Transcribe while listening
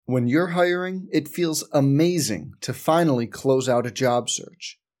When you're hiring, it feels amazing to finally close out a job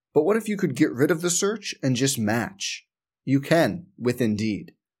search. But what if you could get rid of the search and just match? You can with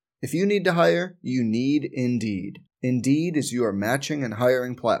Indeed. If you need to hire, you need Indeed. Indeed is your matching and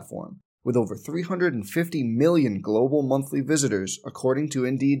hiring platform. With over 350 million global monthly visitors, according to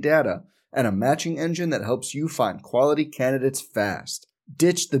Indeed data, and a matching engine that helps you find quality candidates fast.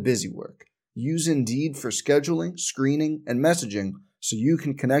 Ditch the busy work. Use Indeed for scheduling, screening, and messaging so you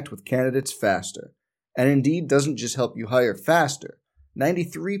can connect with candidates faster. And Indeed doesn't just help you hire faster.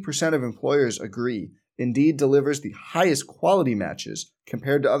 93% of employers agree Indeed delivers the highest quality matches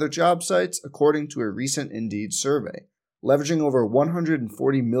compared to other job sites, according to a recent Indeed survey. Leveraging over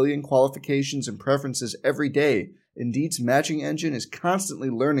 140 million qualifications and preferences every day, Indeed's matching engine is constantly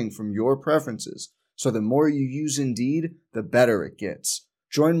learning from your preferences, so the more you use Indeed, the better it gets.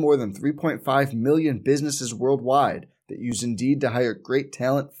 Join more than 3.5 million businesses worldwide that use Indeed to hire great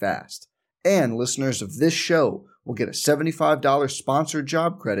talent fast. And listeners of this show will get a $75 sponsored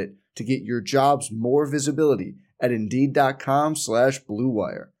job credit to get your jobs more visibility at Indeed.com/Blue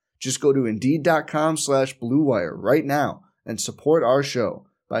Wire. Just go to Indeed.com/Blue Wire right now and support our show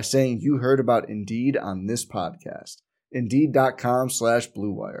by saying you heard about Indeed on this podcast.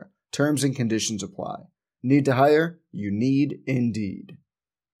 Indeed.com/Blue Wire. Terms and conditions apply. Need to hire? You need Indeed.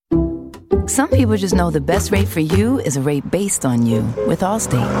 Some people just know the best rate for you is a rate based on you with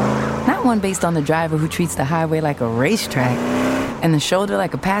Allstate. Not one based on the driver who treats the highway like a racetrack and the shoulder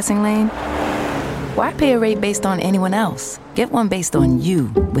like a passing lane. Why pay a rate based on anyone else? Get one based on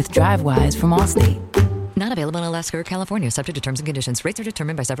you with DriveWise from Allstate. Not available in Alaska or California, subject to terms and conditions. Rates are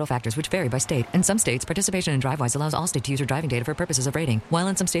determined by several factors, which vary by state. In some states, participation in DriveWise allows Allstate to use your driving data for purposes of rating. While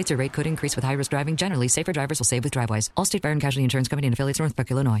in some states, your rate could increase with high-risk driving. Generally, safer drivers will save with DriveWise. Allstate Fire and Casualty Insurance Company and affiliates, Northbrook,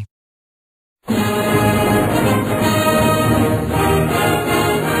 Illinois.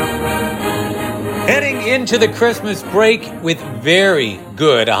 Heading into the Christmas break with very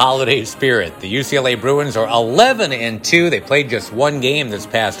good holiday spirit. The UCLA Bruins are 11-2. They played just one game this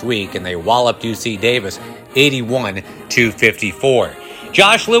past week, and they walloped UC Davis 81-54.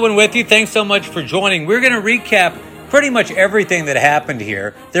 Josh Lewin with you. Thanks so much for joining. We're going to recap pretty much everything that happened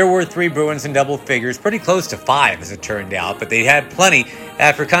here. There were 3 Bruins in double figures, pretty close to 5 as it turned out, but they had plenty.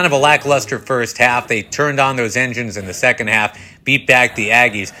 After kind of a lackluster first half, they turned on those engines in the second half, beat back the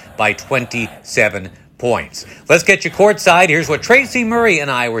Aggies by 27 points. Let's get you courtside. Here's what Tracy Murray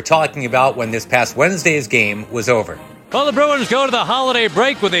and I were talking about when this past Wednesday's game was over. Well, the Bruins go to the holiday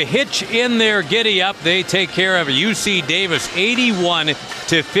break with a hitch in their giddy-up. They take care of UC Davis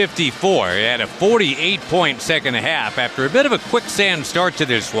 81-54. They had a 48-point second half after a bit of a quicksand start to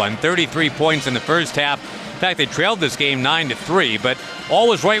this one. 33 points in the first half. In fact, they trailed this game 9-3, but all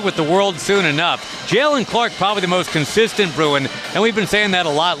was right with the world soon enough. Jalen Clark, probably the most consistent Bruin, and we've been saying that a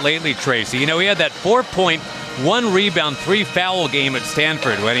lot lately, Tracy. You know, he had that 4-point, 1 rebound, 3 foul game at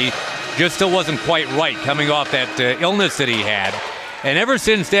Stanford when he just still wasn't quite right coming off that illness that he had. And ever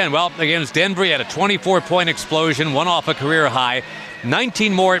since then, well, against Denver, he had a 24-point explosion, 1 off a career high,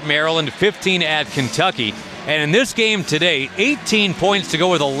 19 more at Maryland, 15 at Kentucky. And in this game today, 18 points to go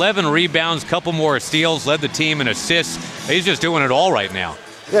with 11 rebounds, couple more steals, led the team in assists. He's just doing it all right now.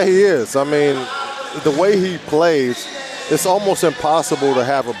 Yeah, he is. I mean, the way he plays, it's almost impossible to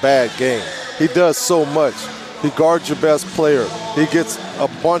have a bad game. He does so much. He guards your best player. He gets a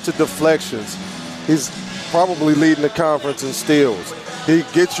bunch of deflections. He's probably leading the conference in steals. He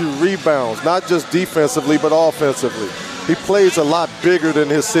gets you rebounds, not just defensively, but offensively. He plays a lot bigger than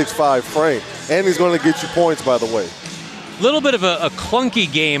his 6'5" frame, and he's going to get you points, by the way. A little bit of a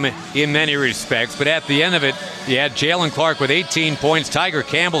clunky game in many respects, but at the end of it, you had Jalen Clark with 18 points. Tiger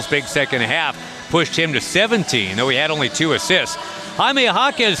Campbell's big second half pushed him to 17, though he had only 2 assists. Jaime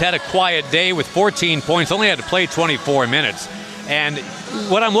Jaquez had a quiet day with 14 points, only had to play 24 minutes. And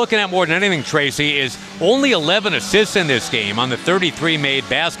what I'm looking at more than anything, Tracy, is only 11 assists in this game on the 33 made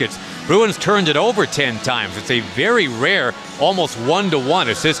baskets. Bruins turned it over 10 times. It's a very rare, almost 1-to-1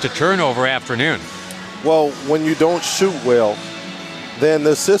 assist-to-turnover afternoon. Well, when you don't shoot well, then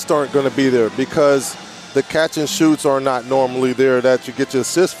the assists aren't going to be there because the catch and shoots are not normally there that you get your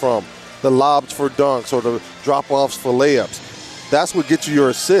assists from. The lobs for dunks or the drop-offs for layups. That's what gets you your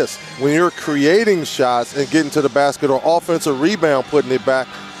assists. When you're creating shots and getting to the basket or offensive rebound, putting it back,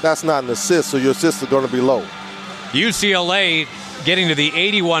 that's not an assist, so your assists are going to be low. UCLA getting to the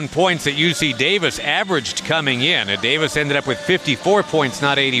 81 points that UC Davis averaged coming in. And Davis ended up with 54 points,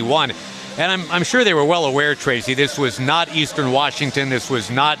 not 81. And I'm sure they were well aware, Tracy, this was not Eastern Washington. This was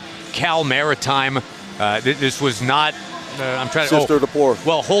not Cal Maritime. This was not, Sister of the Poor.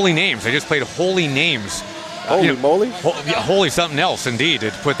 Well, Holy Names. They just played Holy Names Holy moly. Holy something else, indeed,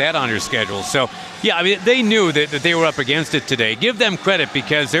 to put that on your schedule. So, yeah, I mean, they knew that they were up against it today. Give them credit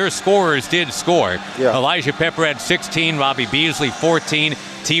because their scorers did score. Yeah. Elijah Pepper had 16, Robbie Beasley 14,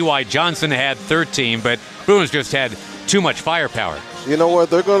 T.Y. Johnson had 13, but Bruins just had too much firepower. You know what?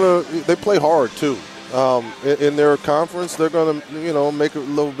 They play hard, too. In their conference, they're going to, make a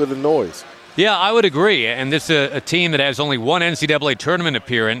little bit of noise. Yeah, I would agree. And this is a team that has only one NCAA tournament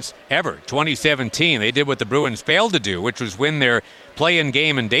appearance ever, 2017. They did what the Bruins failed to do, which was win their play-in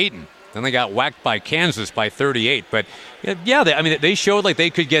game in Dayton. Then they got whacked by Kansas by 38. But, yeah, they showed like they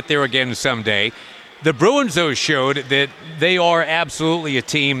could get there again someday. The Bruins, though, showed that they are absolutely a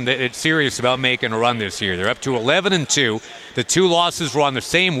team that is serious about making a run this year. They're up to 11-2. The two losses were on the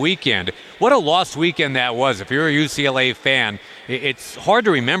same weekend. What a lost weekend that was. If you're a UCLA fan, it's hard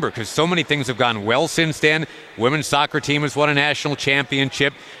to remember because so many things have gone well since then. Women's soccer team has won a national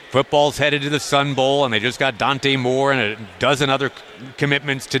championship. Football's headed to the Sun Bowl, and they just got Dante Moore and a dozen other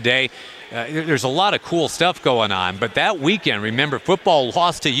commitments today. There's a lot of cool stuff going on. But that weekend, remember, football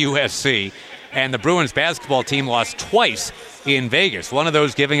lost to USC. And the Bruins basketball team lost twice in Vegas, one of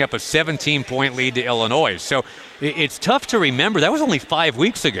those giving up a 17-point lead to Illinois. So it's tough to remember. That was only 5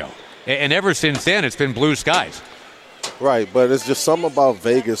 weeks ago. And ever since then, it's been blue skies. Right, but it's just something about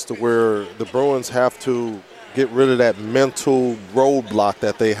Vegas to where the Bruins have to get rid of that mental roadblock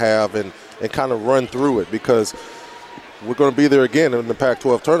that they have and kind of run through it because we're going to be there again in the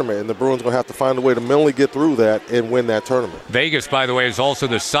Pac-12 tournament, and the Bruins are going to have to find a way to mentally get through that and win that tournament. Vegas, by the way, is also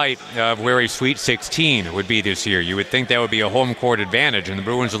the site of where a Sweet 16 would be this year. You would think that would be a home court advantage, and the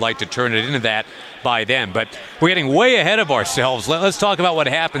Bruins would like to turn it into that by then. But we're getting way ahead of ourselves. Let's talk about what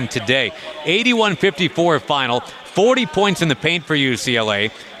happened today. 81-54 final, 40 points in the paint for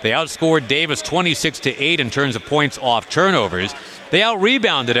UCLA. They outscored Davis 26-8 in terms of points off turnovers. They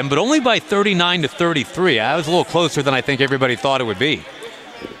out-rebounded him, but only by 39-33. I was a little closer than I think everybody thought it would be.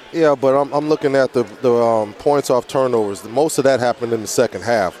 Yeah, but I'm looking at the points off turnovers. Most of that happened in the second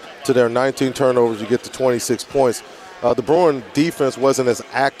half. To their 19 turnovers, you get to 26 points. The Bruin defense wasn't as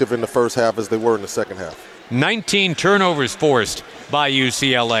active in the first half as they were in the second half. 19 turnovers forced by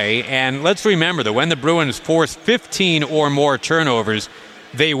UCLA. And let's remember that when the Bruins force 15 or more turnovers,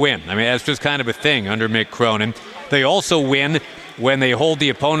 they win. I mean, that's just kind of a thing under Mick Cronin. They also win when they hold the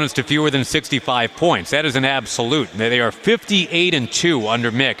opponents to fewer than 65 points. That is an absolute. They are 58-2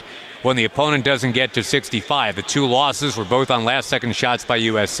 under Mick when the opponent doesn't get to 65. The two losses were both on last-second shots by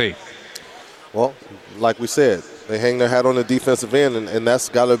USC. Well, like we said, they hang their hat on the defensive end, and that's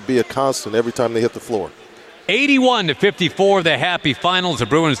got to be a constant every time they hit the floor. 81-54, the happy finals. The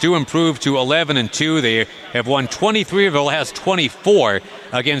Bruins do improve to 11-2. They have won 23 of their last 24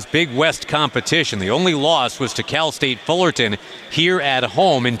 against Big West competition. The only loss was to Cal State Fullerton here at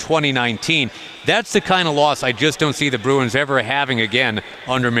home in 2019. That's the kind of loss I just don't see the Bruins ever having again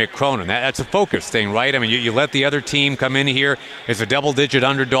under Mick Cronin. That's a focus thing, right? I mean, you let the other team come in here as a double-digit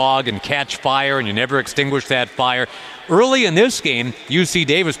underdog and catch fire, and you never extinguish that fire. Early in this game, UC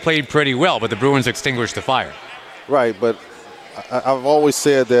Davis played pretty well, but the Bruins extinguished the fire. Right, but I've always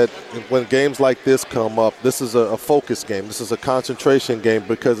said that when games like this come up, this is a focus game. This is a concentration game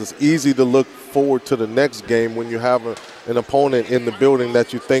because it's easy to look forward to the next game when you have an opponent in the building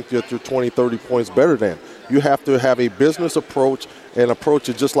that you think that you're 20, 30 points better than. You have to have a business approach and approach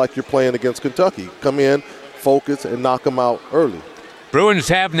it just like you're playing against Kentucky. Come in, focus, and knock them out early. Bruins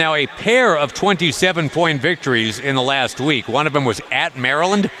have now a pair of 27-point victories in the last week. One of them was at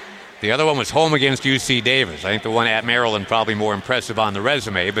Maryland. The other one was home against UC Davis. I think the one at Maryland probably more impressive on the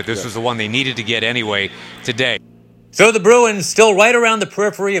resume, but this was the one they needed to get anyway today. So the Bruins, still right around the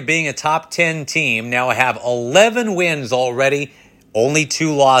periphery of being a top 10 team, now have 11 wins already, only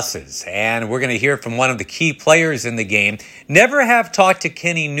 2 losses. And we're going to hear from one of the key players in the game. Never have talked to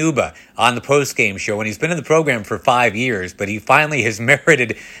Kenny Nuba on the postgame show, and he's been in the program for 5 years, but he finally has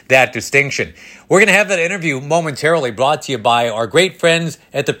merited that distinction. We're going to have that interview momentarily, brought to you by our great friends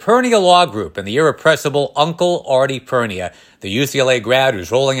at the Pernia Law Group and the irrepressible Uncle Artie Pernia, the UCLA grad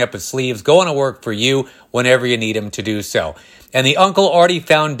who's rolling up his sleeves, going to work for you whenever you need him to do so. And the Uncle Artie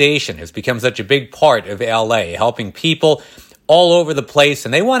Foundation has become such a big part of LA, helping people all over the place,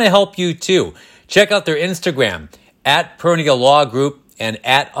 and they want to help you too. Check out their Instagram, at Pernia Law Group and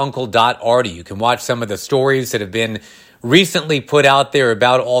at uncle.artie. You can watch some of the stories that have been recently put out there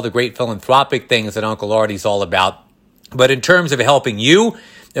about all the great philanthropic things that Uncle Artie's all about. But in terms of helping you,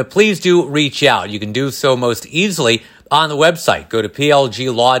 please do reach out. You can do so most easily on the website. Go to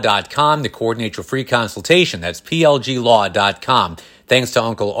plglaw.com to coordinate your free consultation. That's plglaw.com Thanks to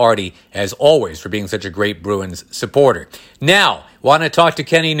Uncle Artie, as always, for being such a great Bruins supporter. Now, want to talk to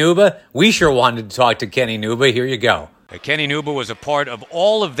Kenny Nuba? We sure wanted to talk to Kenny Nuba. Here you go. Kenny Nuba was a part of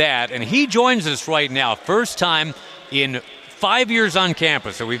all of that, and he joins us right now. First time in 5 years on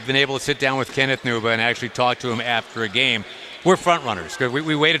campus, so we've been able to sit down with Kenneth Nuba and actually talk to him after a game. We're front runners because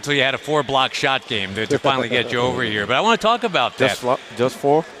we waited till you had a 4-block shot game to finally get you over here. But I want to talk about that. Just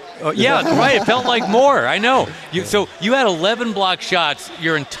 4? Yeah, right. It felt like more. I know. So you had 11 block shots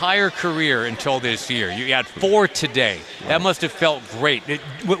your entire career until this year. You had 4 today. That must have felt great.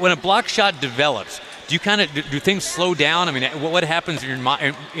 When a block shot develops, do things slow down? I mean, what happens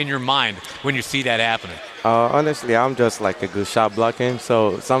in your mind when you see that happening? Honestly, I'm just like a good shot blocking.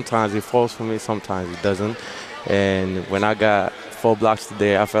 So sometimes it falls for me, sometimes it doesn't. And when I got 4 blocks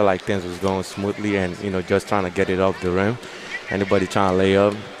today, I felt like things was going smoothly and, just trying to get it off the rim. Anybody trying to lay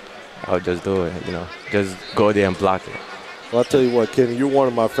up, I'll just do it, just go there and block it. Well, I'll tell you what, Kenny, you're one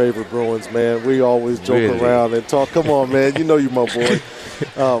of my favorite Bruins, man. We always joke around and talk. Come on, man, you know you my boy.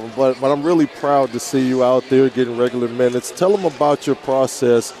 But I'm really proud to see you out there getting regular minutes. Tell them about your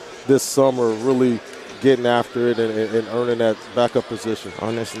process this summer, really getting after it and earning that backup position.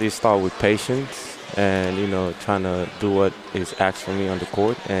 Honestly, start with patience. And, trying to do what is asked from me on the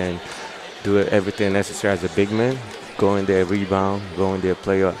court and do everything necessary as a big man. Go in there, rebound, go in there,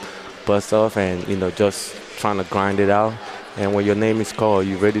 play a bust off, and, just trying to grind it out. And when your name is called,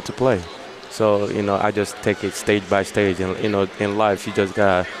 you're ready to play. So, I just take it stage by stage. And, in life, you just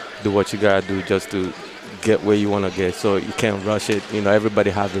got to do what you got to do just to get where you want to get. So you can't rush it.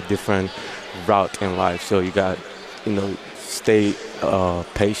 Everybody has a different route in life. So you got, stay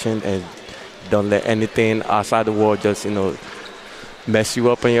patient and don't let anything outside the world just, mess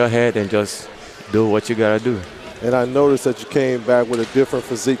you up in your head and just do what you got to do. And I noticed that you came back with a different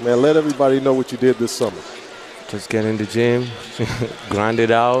physique, man. Let everybody know what you did this summer. Just get in the gym, grind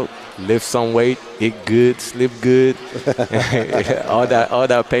it out, lift some weight, eat good, sleep good. all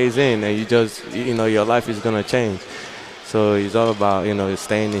that pays in, and you just, your life is going to change. So it's all about,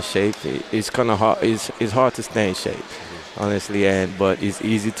 staying in shape. It's kind of hard. It's hard to stay in shape, honestly, but it's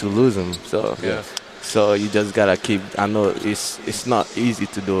easy to lose them. So yeah. So you just gotta keep. I know it's not easy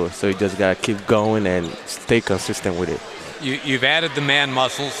to do, so you just gotta keep going and stay consistent with it. You've added the man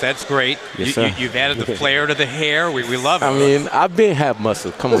muscles. That's great. Yes, sir. You've added the flair to the hair. We love it. I mean, I've been have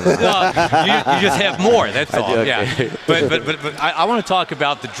muscle. Come on. You just have more. That's all. Okay. Yeah. But I want to talk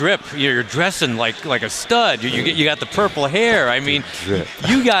about the drip. You're dressing like a stud. You got the purple hair. I mean,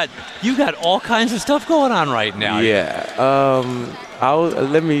 you got all kinds of stuff going on right now. Yeah. I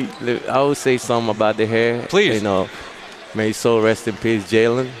will say something about the hair. Please. May his soul rest in peace,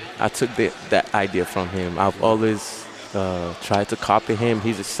 Jalen. I took that idea from him. I've always tried to copy him.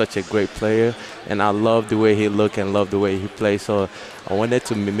 He's such a great player, and I love the way he look and love the way he plays. So I wanted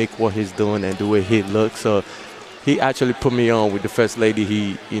to mimic what he's doing and the way he looks. So he actually put me on with the first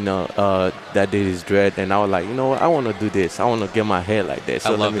lady that did his dread, and I was like, what, I want to do this. I want to get my hair like that.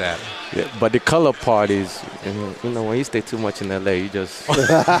 So I love that. Yeah, but the color part is, when you stay too much in LA, you just.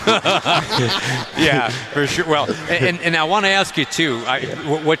 Yeah, for sure. Well, and I want to ask you too,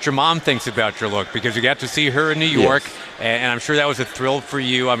 what your mom thinks about your look, because you got to see her in New York, yes. And I'm sure that was a thrill for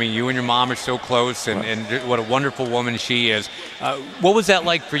you. I mean, you and your mom are so close, and what a wonderful woman she is. What was that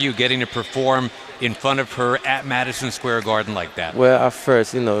like for you, getting to perform in front of her at Madison Square Garden like that? Well, at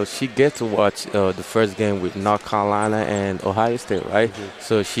first, she get to watch the first game with North Carolina and Ohio State, right? Mm-hmm.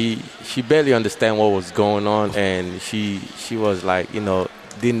 So she barely understand what was going on, and she was like,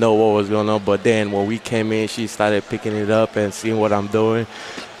 didn't know what was going on. But then when we came in, she started picking it up and seeing what I'm doing.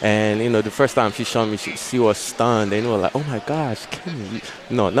 And, the first time she showed me, she was stunned. And we were like, oh, my gosh, Kenny.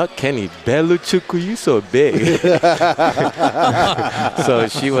 No, not Kenny. Beluchukwu, you so big. So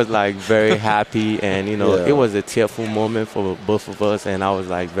she was, like, very happy. And, It was a tearful moment for both of us. And I was,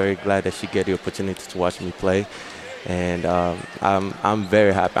 like, very glad that she get the opportunity to watch me play. And I'm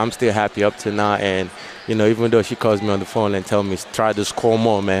very happy. I'm still happy up to now. And, even though she calls me on the phone and tell me, try to score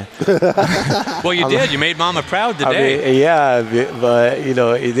more, man. Well, you did. You made Mama proud today. I mean, yeah, but,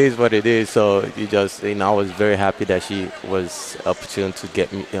 it is what it is. So you just, I was very happy that she was opportune to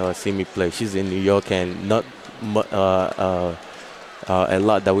get me, see me play. She's in New York, and not a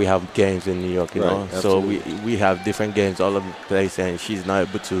lot that we have games in New York, know. So we have different games all over the place, and she's not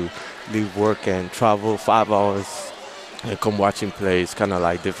able to leave work and travel 5 hours and come watch him play. It's kind of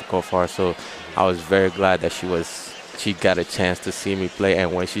like difficult for her. So I was very glad that she got a chance to see me play.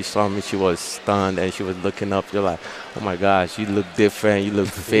 And when she saw me, she was stunned, and she was looking up. You're like, oh my gosh, you look different, you look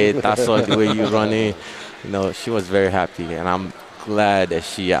fit. I saw the way you run in. She was very happy, and glad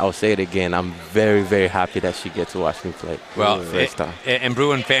that I'll say it again, I'm very, very happy that she gets to watch me play. Well, first time. And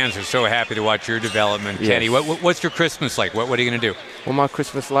Bruin fans are so happy to watch your development. Yes. Kenny, what's your Christmas like? What are you going to do? What my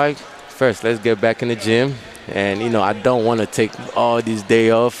Christmas like? First, let's get back in the gym. And, I don't want to take all these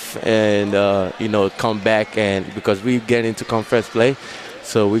days off and, come back because we get into conference play.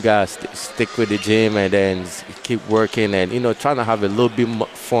 So we got to stick with the gym and then keep working and, trying to have a little bit more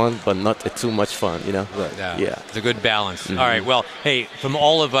fun, but not too much fun, Right. Yeah. It's a good balance. Mm-hmm. All right. Well, hey, from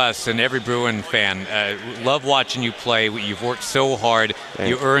all of us and every Bruin fan, love watching you play. You've worked so hard.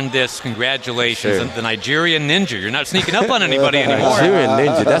 You earned this. Congratulations. Sure. And the Nigerian Ninja. You're not sneaking up on anybody anymore. Nigerian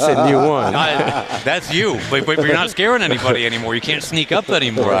Ninja, that's a new one. That's you. But you're not scaring anybody anymore. You can't sneak up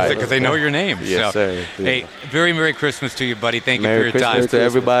anymore because they know your name. Yes, sir. Hey, very Merry Christmas to you, buddy. Thank you for Merry your Christmas time. to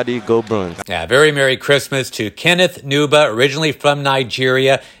everybody. Go Bruins. Yeah, very Merry Christmas to Kenneth Nuba, originally from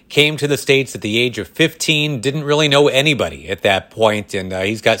Nigeria, came to the States at the age of 15, didn't really know anybody at that point, and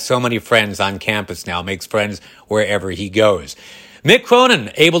he's got so many friends on campus now, makes friends wherever he goes. Mick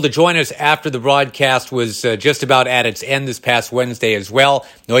Cronin, able to join us after the broadcast, was just about at its end this past Wednesday as well.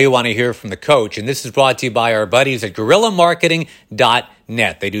 Know you want to hear from the coach, and this is brought to you by our buddies at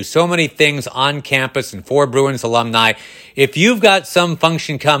GuerrillaMarketing.net. They do so many things on campus and for Bruins alumni. If you've got some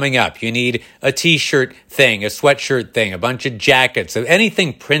function coming up, you need a t-shirt thing, a sweatshirt thing, a bunch of jackets,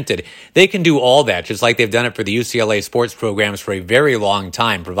 anything printed, they can do all that, just like they've done it for the UCLA sports programs for a very long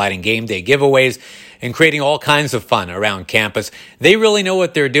time, providing game day giveaways and creating all kinds of fun around campus. They really know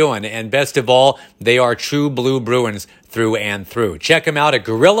what they're doing, and best of all, they are true blue Bruins through and through. Check them out at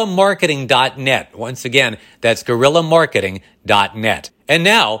GuerrillaMarketing.net. Once again, that's GuerrillaMarketing.net. And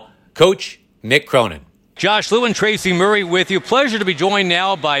now, Coach Mick Cronin. Josh Lewin, Tracy Murray with you. Pleasure to be joined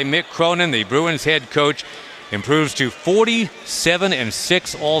now by Mick Cronin, the Bruins head coach. Improves to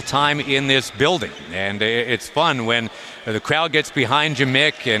 47-6 all-time in this building. And it's fun when the crowd gets behind you,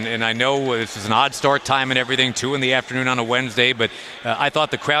 Mick. And I know this is an odd start time and everything, 2 p.m. on a Wednesday. But I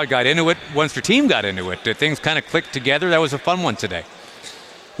thought the crowd got into it once your team got into it. Things kind of clicked together. That was a fun one today.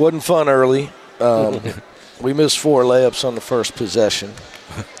 Wasn't fun early. We missed 4 layups on the first possession.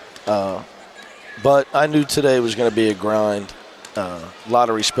 But I knew today was going to be a grind. A lot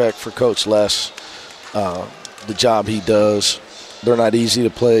of respect for Coach Les. The job he does. They're not easy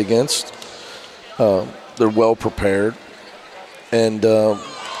to play against. They're well prepared. And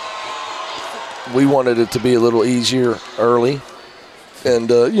we wanted it to be a little easier early. And,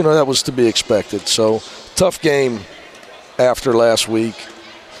 that was to be expected. So, tough game after last week.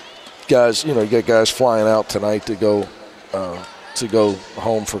 Guys, you get guys flying out tonight to go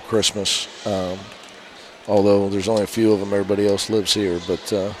home for Christmas. Although there's only a few of them, everybody else lives here.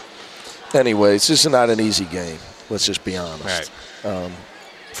 But anyway, it's just not an easy game. Let's just be honest. Right.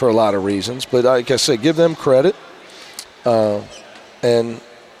 For a lot of reasons. But like I said, give them credit. And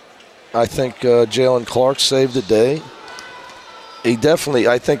I think Jalen Clark saved the day.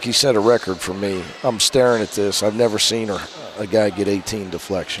 I think he set a record for me. I'm staring at this. I've never seen a guy get 18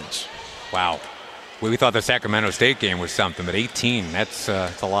 deflections. Wow. We thought the Sacramento State game was something, but 18, that's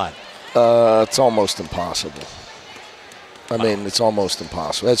a lot. It's almost impossible. I mean, it's almost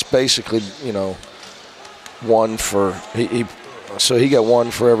impossible. That's basically, one for so he got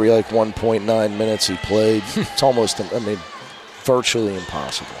one for every 1.9 minutes he played. It's almost, virtually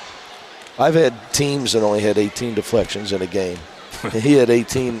impossible. I've had teams that only had 18 deflections in a game. He had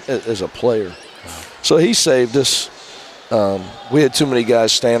 18 as a player. Wow. So he saved us. We had too many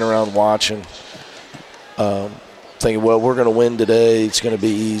guys standing around watching, thinking, well, we're going to win today. It's going to be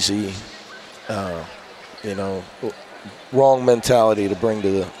easy. Wrong mentality to bring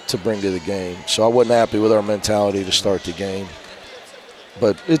to the game. So I wasn't happy with our mentality to start the game.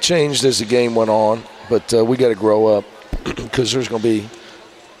 But it changed as the game went on. But we got to grow up because there's going to be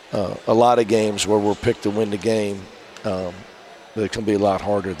a lot of games where we're picked to win the game. That can be a lot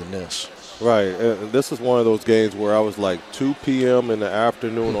harder than this. Right. And this is one of those games where I was like 2 p.m. in the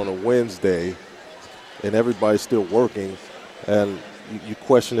afternoon on a Wednesday, and everybody's still working, and you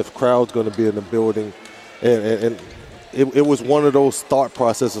question if the crowd's going to be in the building. And it was one of those thought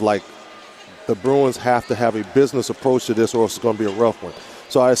processes like the Bruins have to have a business approach to this or it's going to be a rough one.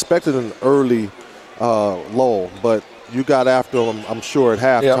 So I expected an early lull, but you got after them, I'm sure, at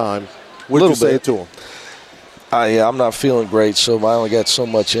halftime. What did you say to them? I'm not feeling great, so I only got so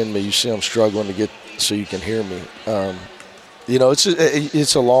much in me. You see I'm struggling to get so you can hear me.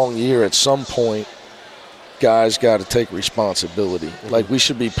 It's a long year. At some point, guys got to take responsibility. Mm-hmm. Like, we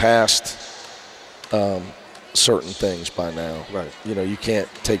should be past certain things by now. Right. You can't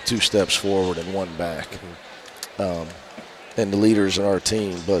take 2 steps forward and 1 back. Mm-hmm. and the leaders in our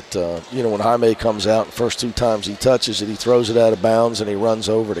team. But, when Jaime comes out, the first 2 times he touches it, he throws it out of bounds, and he runs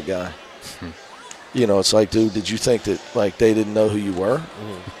over the guy. It's like, dude, did you think that, like, they didn't know who you were?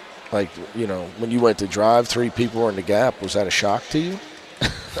 Mm-hmm. Like, when you went to drive, 3 people were in the gap, was that a shock to you?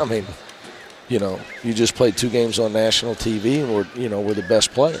 I mean, you just played 2 games on national TV, and we're the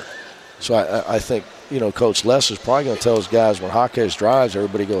best player. So I think, Coach Les is probably going to tell his guys when Jaquez drives,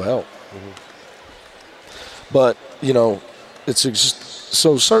 everybody go help. Mm-hmm. But,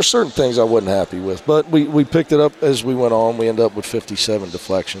 so certain things I wasn't happy with. But we picked it up as we went on. We ended up with 57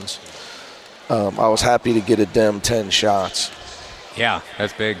 deflections. I was happy to get a dem 10 shots. Yeah,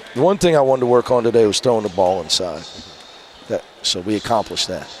 that's big. The one thing I wanted to work on today was throwing the ball inside. So we accomplished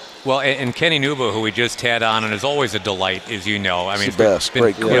that. Well, and Kenny Nuba, who we just had on, and is always a delight, as you know. I mean, it's the best.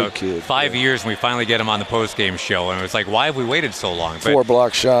 Great kid. 5 years, and we finally get him on the post-game show, and it was like, why have we waited so long? But 4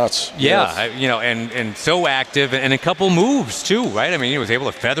 block shots. Yeah, yes. And so active, and a couple moves, too, right? I mean, he was able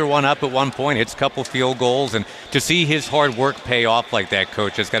to feather one up at one point, hits a couple field goals, and to see his hard work pay off like that,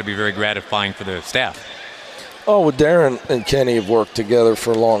 Coach, that's got to be very gratifying for the staff. Oh, well, Darren and Kenny have worked together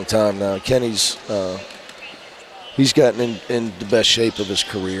for a long time now. Kenny's he's gotten in the best shape of his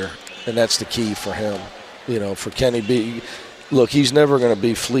career. And that's the key for him, for Kenny. Look, he's never going to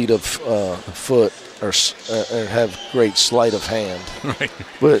be fleet of foot or have great sleight of hand. Right.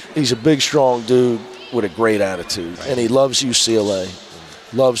 But he's a big, strong dude with a great attitude. And he loves UCLA,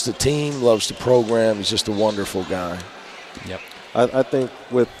 loves the team, loves the program. He's just a wonderful guy. Yep. I think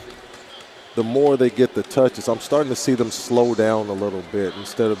with the more they get the touches, I'm starting to see them slow down a little bit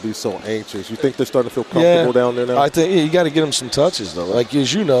instead of be so anxious. You think they're starting to feel comfortable down there now? I think you got to get them some touches, though. Like,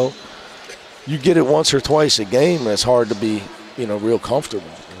 as you know, you get it once or twice a game, and it's hard to be, real comfortable.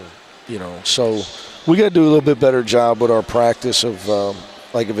 So we got to do a little bit better job with our practice of,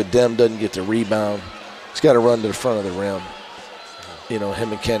 like, if a dem doesn't get the rebound, he's got to run to the front of the rim.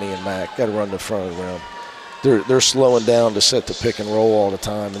 Him and Kenny and Mac got to run to the front of the rim. They're slowing down to set the pick and roll all the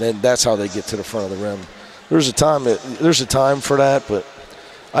time, and then that's how they get to the front of the rim. There's a time for that, but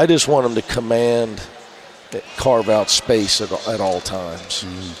I just want them to carve out space at all times.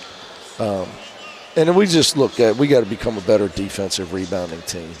 Mm-hmm. And then we just we got to become a better defensive rebounding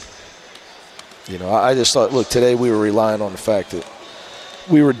team. I just thought, look, today we were relying on the fact that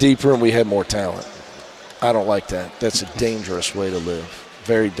we were deeper and we had more talent. I don't like that. That's a dangerous way to live.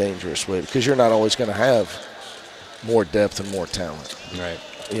 Very dangerous way, because you're not always going to have more depth and more talent. Right.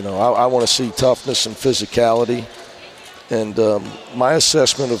 I want to see toughness and physicality. And my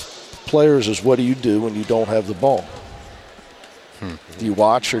assessment of players is, what do you do when you don't have the ball? Do you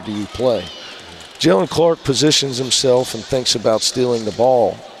watch or do you play? Jalen Clark positions himself and thinks about stealing the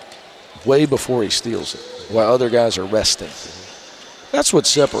ball way before he steals it, while other guys are resting. That's what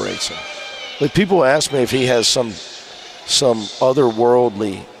separates him. Like, people ask me if he has some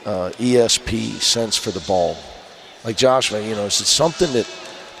otherworldly ESP sense for the ball. Like Joshua, is it something that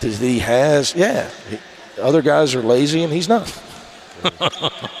he has? Yeah. Other guys are lazy and he's not.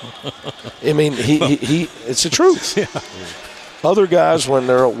 I mean, he it's the truth. Yeah. Other guys, when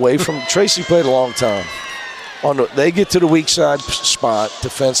they're away from – Tracy played a long time. They get to the weak side spot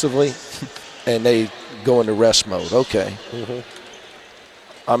defensively, and they go into rest mode. Okay. Mm-hmm.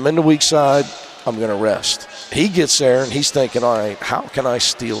 I'm in the weak side. I'm going to rest. He gets there, and he's thinking, all right, how can I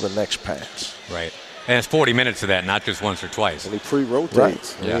steal the next pass? Right. And it's 40 minutes of that, not just once or twice. And he pre-rotates.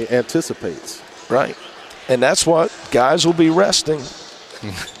 Right. And he anticipates. Right. And that's what guys will be resting,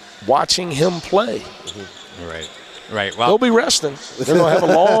 watching him play. Mm-hmm. Right. Right. Well, they'll be resting. They're going to have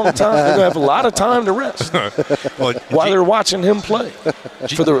a long time. They're going to have a lot of time to rest while they're watching him play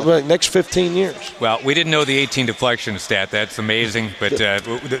for the next 15 years. Well, we didn't know the 18 deflection stat. That's amazing. But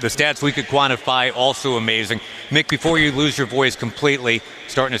the stats we could quantify, also amazing. Mick, before you lose your voice completely,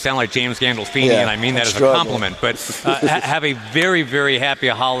 starting to sound like James Gandolfini, and I mean that as a compliment. But have a very, very happy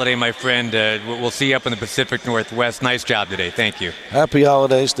holiday, my friend. We'll see you up in the Pacific Northwest. Nice job today. Thank you. Happy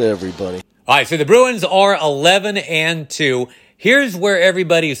holidays to everybody. All right, so the Bruins are 11-2. Here's where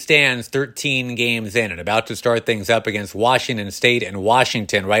everybody stands 13 games in and about to start things up against Washington State and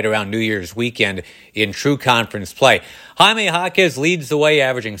Washington right around New Year's weekend in true conference play. Jaime Jaquez leads the way,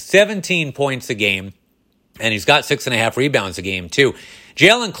 averaging 17 points a game, and he's got 6.5 rebounds a game, too.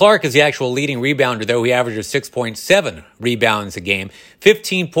 Jalen Clark is the actual leading rebounder, though. He averages 6.7 rebounds a game,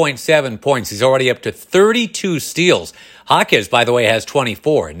 15.7 points. He's already up to 32 steals. Jaquez, by the way, has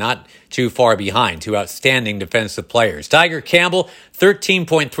 24, not too far behind. Two outstanding defensive players. Tiger Campbell,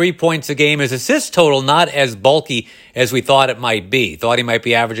 13.3 points a game. His assist total not as bulky as we thought it might be. Thought he might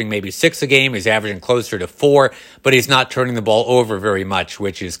be averaging maybe 6 a game. He's averaging closer to 4, but he's not turning the ball over very much,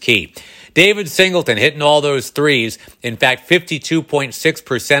 which is key. David Singleton hitting all those threes. In fact,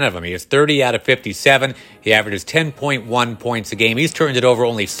 52.6% of them. He has 30 out of 57. He averages 10.1 points a game. He's turned it over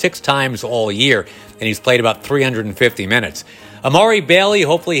only 6 times all year, and he's played about 350 minutes. Amari Bailey,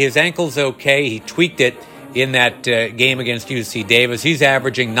 hopefully his ankle's okay. He tweaked it in that game against UC Davis. He's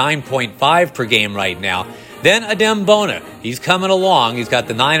averaging 9.5 per game right now. Then Adem Bona. He's coming along. He's got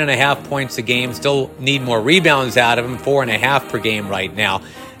the 9.5 points a game. Still need more rebounds out of him. 4.5 per game right now.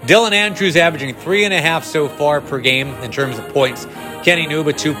 Dylan Andrews averaging 3.5 so far per game in terms of points. Kenny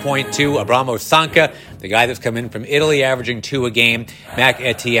Nuba, 2.2. Abramo Sanka, the guy that's come in from Italy, averaging 2 a game. Mac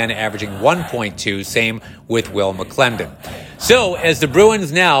Etienne averaging 1.2. Same with Will McClendon. So, as the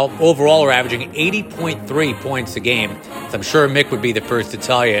Bruins now overall are averaging 80.3 points a game, as I'm sure Mick would be the first to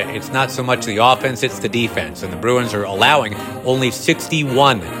tell you, it's not so much the offense, it's the defense. And the Bruins are allowing only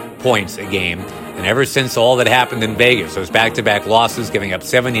 61 points a game. And ever since all that happened in Vegas, those back-to-back losses, giving up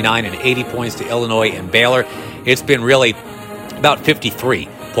 79 and 80 points to Illinois and Baylor, it's been really about 53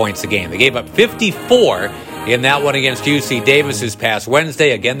 points a game. They gave up 54 in that one against UC Davis this past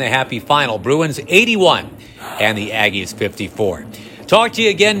Wednesday. Again, the happy final. Bruins 81 and the Aggies 54. Talk to you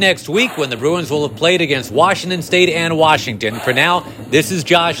again next week when the Bruins will have played against Washington State and Washington. For now, this is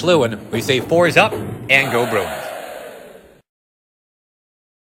Josh Lewin. We say 4's up and go Bruins.